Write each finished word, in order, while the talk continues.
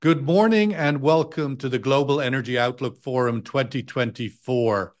Good morning and welcome to the Global Energy Outlook Forum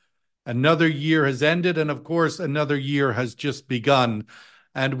 2024. Another year has ended, and of course, another year has just begun.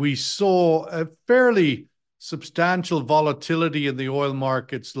 And we saw a fairly substantial volatility in the oil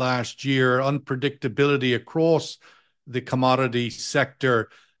markets last year, unpredictability across the commodity sector,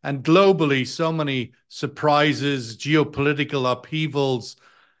 and globally, so many surprises, geopolitical upheavals.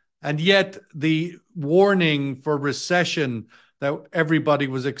 And yet, the warning for recession that everybody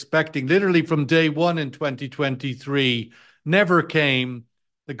was expecting, literally from day one in 2023, never came.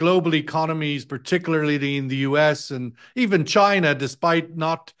 The global economies, particularly in the US and even China, despite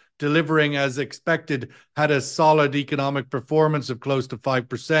not delivering as expected, had a solid economic performance of close to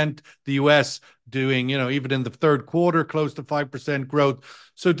 5%. The US doing, even in the third quarter, close to 5% growth.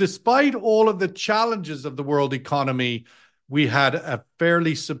 So despite all of the challenges of the world economy, we had a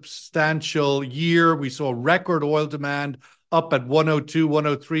fairly substantial year. We saw record oil demand up at 102,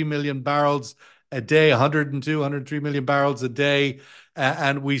 103 million barrels a day, 102, 103 million barrels a day.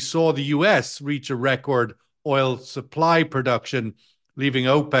 And we saw the US reach a record oil supply production, leaving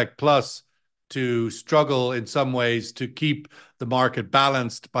OPEC Plus to struggle in some ways to keep the market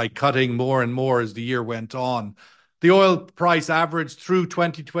balanced by cutting more and more as the year went on. The oil price averaged through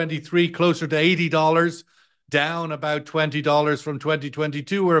 2023 closer to $80, down about $20 from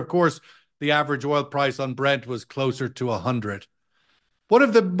 2022, where, of course, the average oil price on Brent was closer to 100. One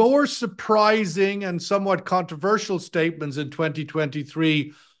of the more surprising and somewhat controversial statements in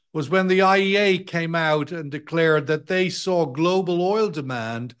 2023 was when the IEA came out and declared that they saw global oil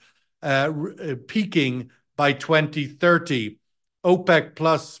demand peaking by 2030. OPEC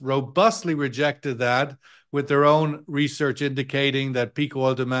Plus robustly rejected that, with their own research indicating that peak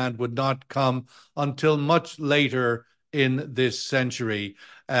oil demand would not come until much later in this century.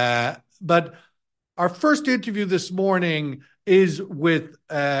 But our first interview this morning is with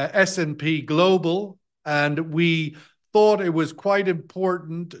S&P Global, and we thought it was quite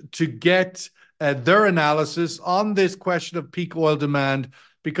important to get their analysis on this question of peak oil demand,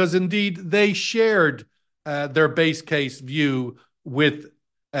 because indeed they shared their base case view with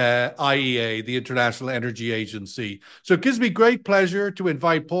IEA, the International Energy Agency. So it gives me great pleasure to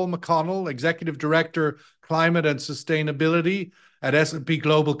invite Paul McConnell, Executive Director, Climate and Sustainability at S&P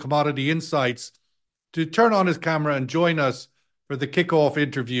Global Commodity Insights, to turn on his camera and join us for the kickoff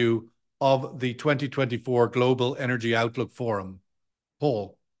interview of the 2024 Global Energy Outlook Forum.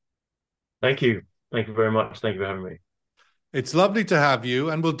 Paul. Thank you. Thank you very much. Thank you for having me. It's lovely to have you,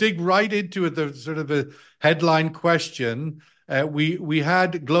 and we'll dig right into it. The sort of a headline question. We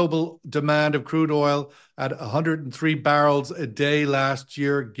had global demand of crude oil at 103 barrels a day last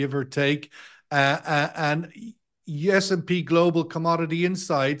year, give or take, and S&P Global Commodity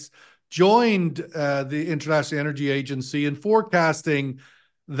Insights joined the International Energy Agency in forecasting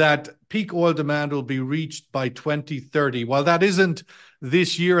that peak oil demand will be reached by 2030. While that isn't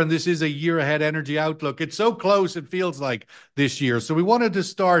this year, and this is a year ahead energy outlook, it's so close it feels like this year. So we wanted to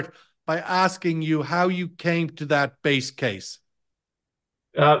start by asking you how you came to that base case.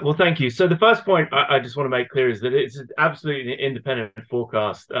 Well, thank you. So the first point I just want to make clear is that it's absolutely an independent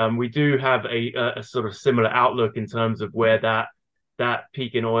forecast. We do have a sort of similar outlook in terms of where that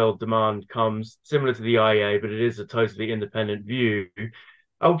peak in oil demand comes, similar to the IEA, but it is a totally independent view.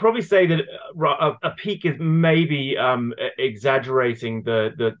 I would probably say that a peak is maybe exaggerating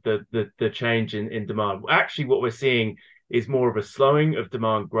the change in demand. Actually, what we're seeing is more of a slowing of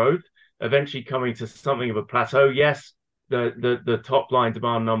demand growth, eventually coming to something of a plateau. Yes, the top line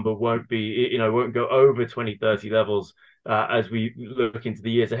demand number won't go over 2030 levels as we look into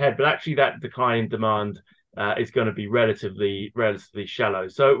the years ahead, but actually that decline in demand is going to be relatively shallow.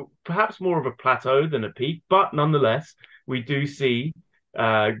 So perhaps more of a plateau than a peak, but nonetheless, we do see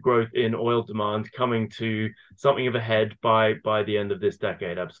growth in oil demand coming to something of a head by the end of this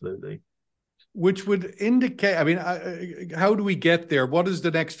decade. Absolutely. Which would indicate, how do we get there? What does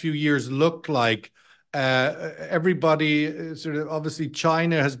the next few years look like? Everybody sort of, obviously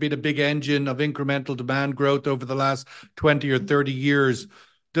China has been a big engine of incremental demand growth over the last 20 or 30 years.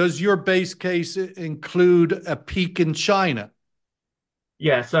 Does your base case include a peak in China?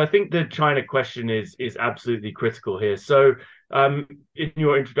 Yeah, so I think the China question is absolutely critical here. So in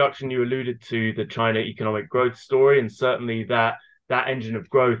your introduction, you alluded to the China economic growth story, and certainly that engine of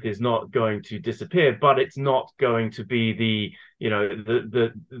growth is not going to disappear, but it's not going to be the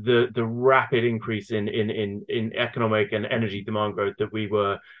rapid increase in economic and energy demand growth that we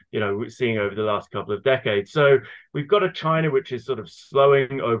were seeing over the last couple of decades. So we've got a China which is sort of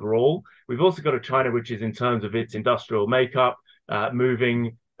slowing overall. We've also got a China which is, in terms of its industrial makeup,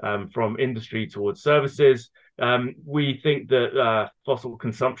 moving from industry towards services. We think that fossil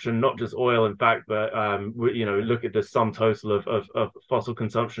consumption, not just oil, in fact, but look at the sum total of fossil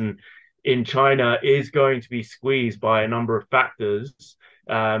consumption in China is going to be squeezed by a number of factors,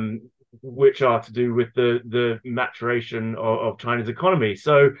 which are to do with the maturation of China's economy.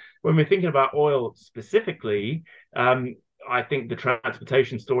 So when we're thinking about oil specifically, I think the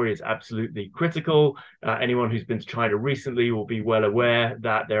transportation story is absolutely critical. Anyone who's been to China recently will be well aware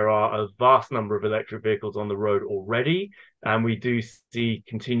that there are a vast number of electric vehicles on the road already. And we do see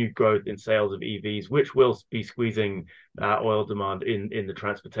continued growth in sales of EVs, which will be squeezing oil demand in the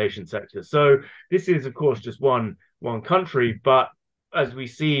transportation sector. So this is, of course, just one country. But as we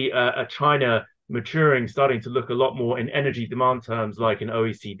see a China maturing, starting to look a lot more in energy demand terms like an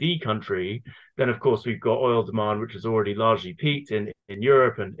OECD country, then of course we've got oil demand, which has already largely peaked in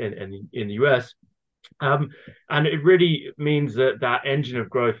Europe and in the US. And it really means that engine of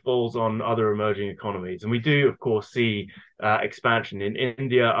growth falls on other emerging economies. And we do, of course, see expansion in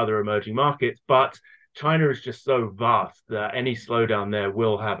India, other emerging markets, but China is just so vast that any slowdown there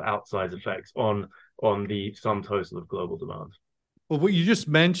will have outsized effects on the sum total of global demand. Well, what you just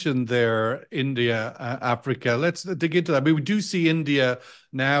mentioned there, India, Africa, let's dig into that. I mean, we do see India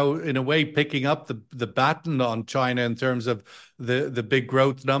now, in a way, picking up the baton on China in terms of the big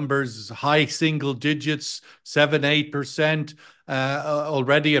growth numbers, high single digits, 7-8%,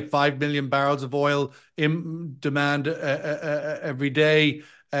 already at 5 million barrels of oil in demand every day.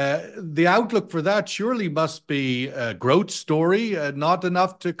 The outlook for that surely must be a growth story, not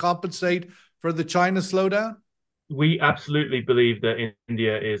enough to compensate for the China slowdown. We absolutely believe that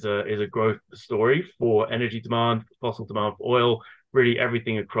India is a growth story for energy demand, fossil demand for oil, really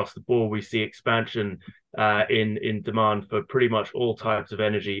everything across the board. We see expansion in demand for pretty much all types of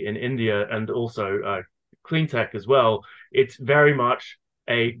energy in India, and also clean tech as well. It's very much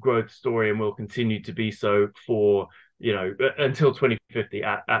a growth story and will continue to be so for until 2050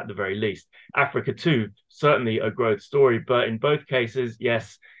 at the very least. Africa too, certainly a growth story, but in both cases,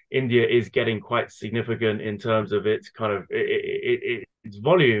 yes, India is getting quite significant in terms of its kind of its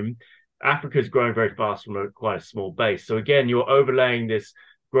volume. Africa is growing very fast from quite a small base. So again, you're overlaying this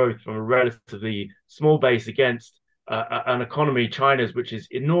growth from a relatively small base against an economy, China's, which is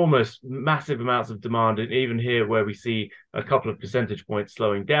enormous, massive amounts of demand. And even here, where we see a couple of percentage points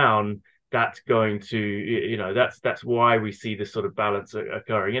slowing down, that's going to, that's why we see this sort of balance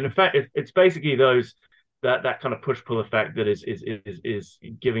occurring. And in fact, it's basically that kind of push-pull effect that is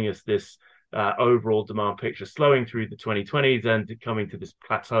giving us this overall demand picture slowing through the 2020s and coming to this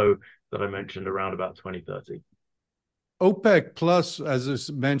plateau that I mentioned around about 2030. OPEC Plus, as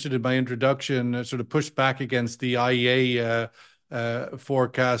I mentioned in my introduction, sort of pushed back against the IEA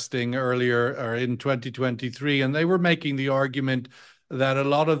forecasting earlier or in 2023, and they were making the argument that a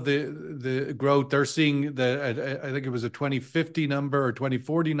lot of the growth they're seeing, I think it was a 2050 number or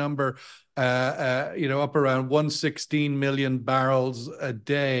 2040 number, up around 116 million barrels a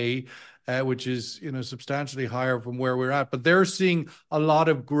day, which is substantially higher from where we're at. But they're seeing a lot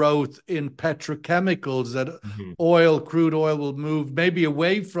of growth in petrochemicals, that crude oil will move maybe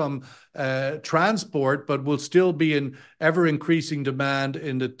away from transport, but will still be in ever increasing demand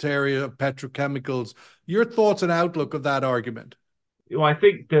in the area of petrochemicals. Your thoughts and outlook of that argument? Well, I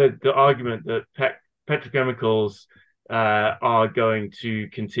think the argument that petrochemicals are going to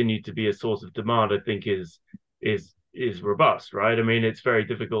continue to be a source of demand, I think, is robust, right? I mean, it's very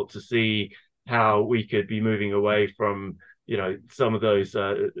difficult to see how we could be moving away from some of those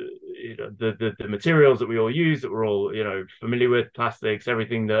the materials that we all use, that we're all familiar with, plastics,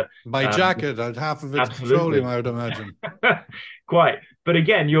 everything that my jacket, half of it's petroleum, I would imagine. Quite, but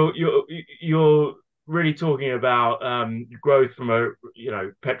again, you're really talking about growth from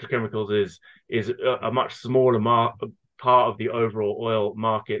petrochemicals is a much smaller part of the overall oil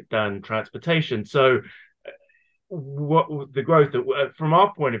market than transportation. So what the growth that, from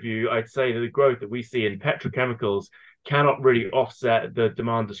our point of view, I'd say that the growth that we see in petrochemicals cannot really offset the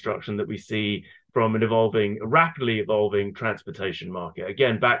demand destruction that we see from a rapidly evolving transportation market.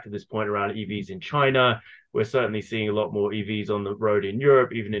 Again, back to this point around EVs in China, we're certainly seeing a lot more EVs on the road in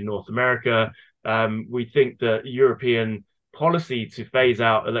Europe, even in North America. We think that European policy to phase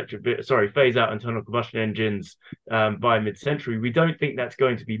out internal combustion engines by mid-century, we don't think that's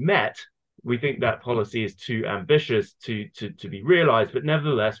going to be met. We think that policy is too ambitious to be realized, but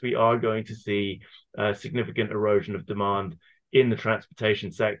nevertheless, we are going to see significant erosion of demand in the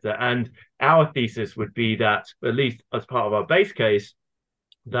transportation sector. And our thesis would be that, at least as part of our base case,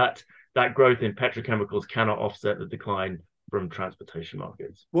 that growth in petrochemicals cannot offset the decline from transportation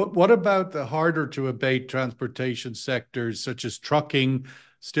markets. What about the harder to abate transportation sectors such as trucking,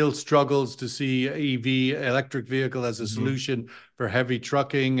 still struggles to see EV, electric vehicle, as a Mhm. solution for heavy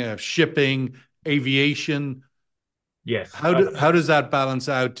trucking, shipping, aviation. Yes. How does that balance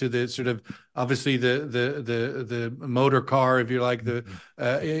out to the sort of, obviously, the motor car, if you like,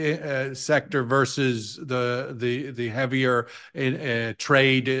 the sector versus the heavier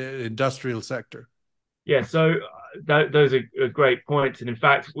trade industrial sector? Yeah, so those are great points. And in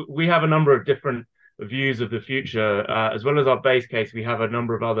fact, we have a number of different views of the future. As well as our base case, we have a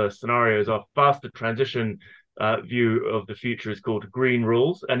number of other scenarios. Our faster transition view of the future is called green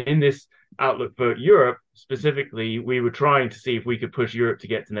rules. And in this outlook for Europe specifically, we were trying to see if we could push Europe to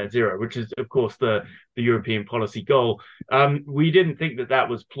get to net zero, which is, of course, the European policy goal. We didn't think that that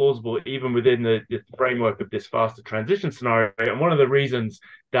was plausible, even within the framework of this faster transition scenario. And one of the reasons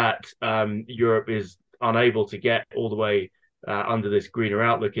that Europe is unable to get all the way under this greener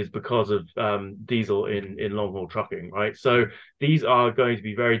outlook is because of diesel in long haul trucking, right? So these are going to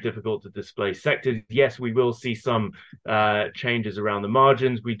be very difficult to displace sectors. Yes, we will see some changes around the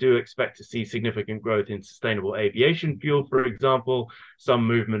margins. We do expect to see significant growth in sustainable aviation fuel, for example, some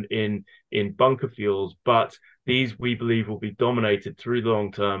movement in bunker fuels, but these we believe will be dominated through the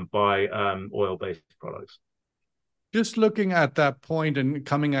long term by oil-based products. Just looking at that point and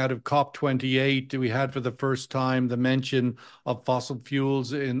coming out of COP28, we had for the first time the mention of fossil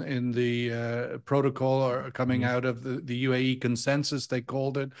fuels in the protocol, or coming out of the UAE consensus, they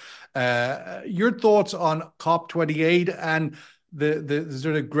called it. Your thoughts on COP28 and the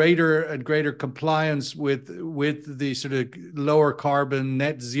sort of greater and greater compliance with the sort of lower carbon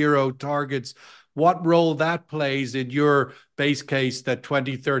net zero targets? What role that plays in your base case that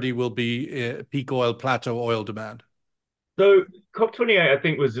 2030 will be peak oil, plateau oil demand? So COP28, I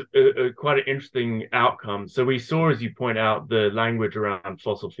think, was quite an interesting outcome. So we saw, as you point out, the language around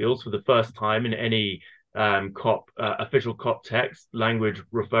fossil fuels for the first time in any COP official COP text, language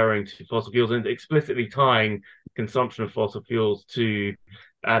referring to fossil fuels and explicitly tying consumption of fossil fuels to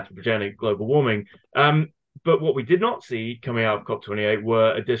anthropogenic global warming. But what we did not see coming out of COP28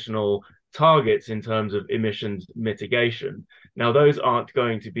 were additional targets in terms of emissions mitigation. Now, those aren't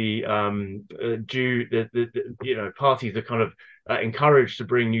going to be due. Parties are kind of encouraged to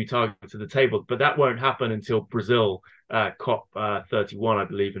bring new targets to the table, but that won't happen until Brazil COP 31, I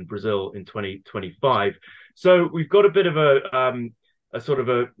believe, in Brazil in 2025. So we've got a bit of a sort of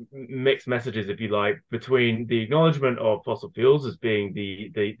a mixed messages, if you like, between the acknowledgement of fossil fuels as being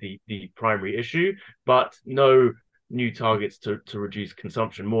the primary issue, but no new targets to reduce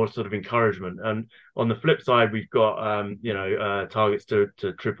consumption, more sort of encouragement. And on the flip side, we've got targets to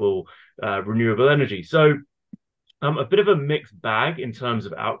triple renewable energy. So a bit of a mixed bag in terms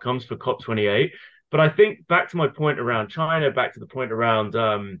of outcomes for COP28. But I think, back to my point around China, back to the point around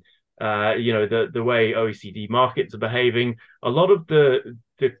the way OECD markets are behaving, a lot of the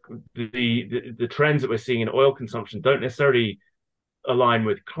trends that we're seeing in oil consumption don't necessarily align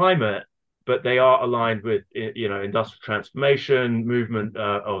with climate, but they are aligned with industrial transformation, movement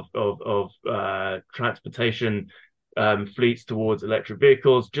of transportation fleets towards electric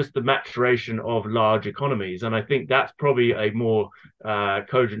vehicles, just the maturation of large economies. And I think that's probably a more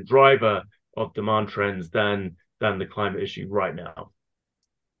cogent driver of demand trends than the climate issue right now.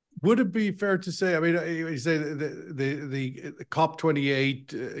 Would it be fair to say, I mean, you say the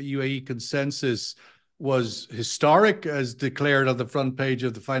COP28 UAE consensus was historic, as declared on the front page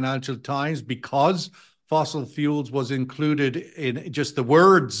of the Financial Times, because fossil fuels was included in, just the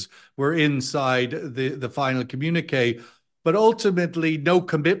words were inside the final communique, but ultimately no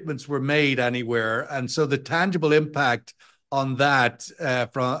commitments were made anywhere. And so the tangible impact on that,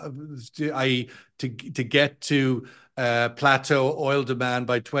 i.e., to get to plateau oil demand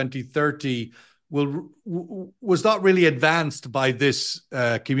by 2030, was not really advanced by this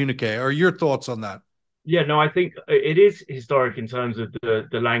communique. Are your thoughts on that? Yeah, no, I think it is historic in terms of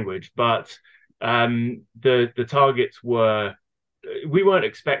the language, but the targets were, we weren't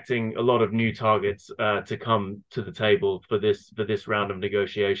expecting a lot of new targets to come to the table for this round of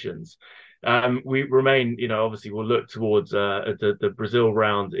negotiations. We remain, obviously we'll look towards the Brazil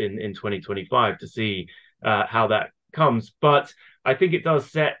round in 2025 to see how that comes. But I think it does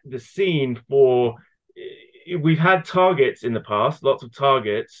set the scene for, we've had targets in the past, lots of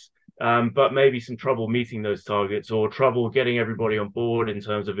targets, but maybe some trouble meeting those targets, or trouble getting everybody on board in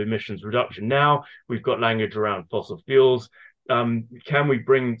terms of emissions reduction. Now we've got language around fossil fuels. Can we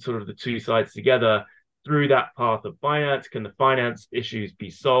bring sort of the two sides together through that path of finance? Can the finance issues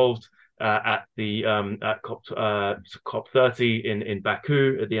be solved at COP 30 in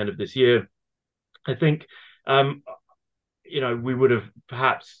Baku at the end of this year? I think we would have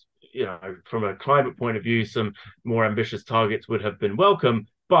perhaps from a climate point of view, some more ambitious targets would have been welcome.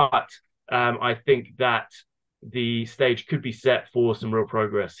 But I think that the stage could be set for some real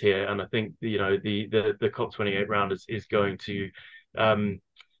progress here, and I think the COP28 round is going to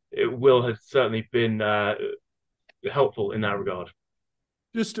it will have certainly been helpful in that regard.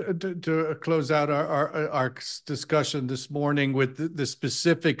 Just to close out our discussion this morning with the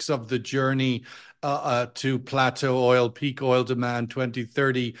specifics of the journey to plateau oil, peak oil demand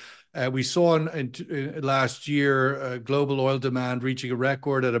 2030. We saw in last year global oil demand reaching a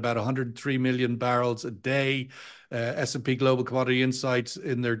record at about 103 million barrels a day. S&P Global Commodity Insights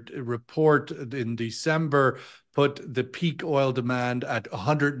in their report in December put the peak oil demand at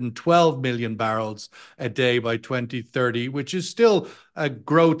 112 million barrels a day by 2030, which is still a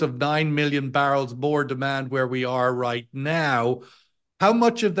growth of 9 million barrels more demand where we are right now. How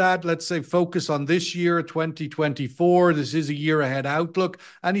much of that, let's say, focus on this year, 2024? This is a year ahead outlook.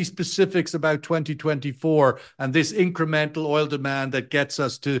 Any specifics about 2024 and this incremental oil demand that gets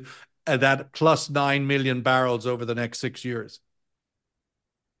us to that plus 9 million barrels over the next 6 years?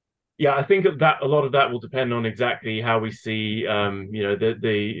 Yeah, I think that a lot of that will depend on exactly how we see,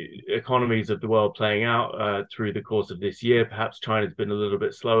 the economies of the world playing out through the course of this year. Perhaps China's been a little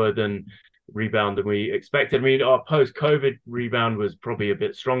bit slower than we expected. I mean, our post-COVID rebound was probably a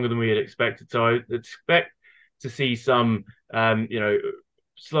bit stronger than we had expected. So I expect to see some,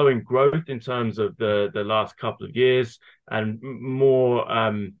 slowing growth in terms of the last couple of years, and more,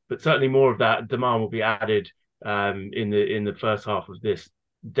 but certainly more of that demand will be added in the first half of this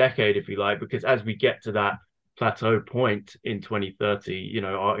decade, if you like, because as we get to that plateau point in 2030,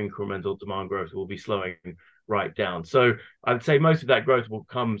 our incremental demand growth will be slowing right down. So I'd say most of that growth will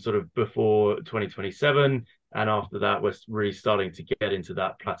come sort of before 2027, and after that we're really starting to get into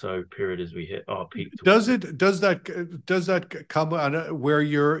that plateau period as we hit our peak. Does that come on where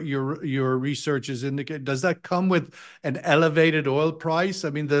your research is indicated? Does that come with an elevated oil price? I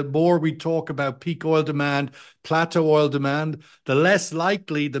mean, the more we talk about peak oil demand, plateau oil demand, the less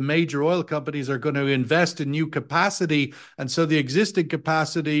likely the major oil companies are going to invest in new capacity, and so the existing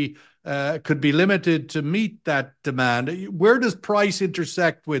capacity could be limited to meet that demand. Where does price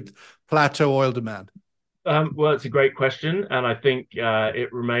intersect with plateau oil demand? Well, it's a great question, and I think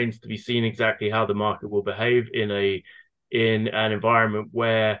it remains to be seen exactly how the market will behave in an environment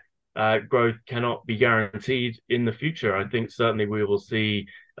where growth cannot be guaranteed in the future. I think certainly we will see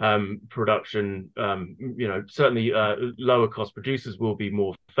production, certainly lower cost producers will be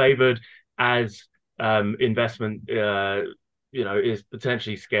more favored as investment, is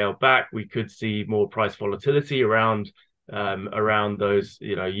potentially scaled back. We could see more price volatility around those,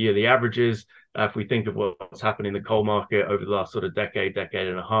 yearly averages. If we think of what's happened in the coal market over the last sort of decade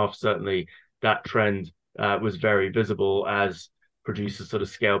and a half, certainly that trend was very visible as producers sort of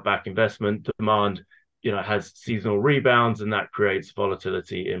scaled back investment. Demand, has seasonal rebounds, and that creates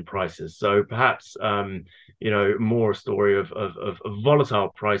volatility in prices. So perhaps, more a story of volatile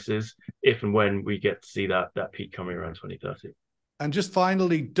prices if and when we get to see that peak coming around 2030. And just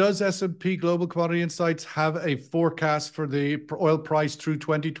finally, does S&P Global Commodity Insights have a forecast for the oil price through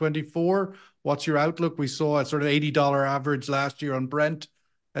 2024? What's your outlook? We saw a sort of $80 average last year on Brent.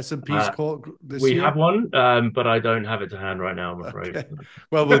 S&P's call this year. We have one, but I don't have it to hand right now, I'm afraid. Okay.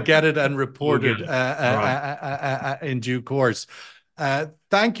 Well, we'll get it and report it in due course.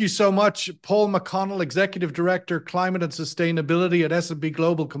 Thank you so much, Paul McConnell, Executive Director, Climate and Sustainability at S&P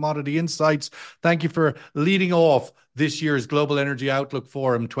Global Commodity Insights. Thank you for leading off this year's Global Energy Outlook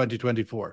Forum 2024.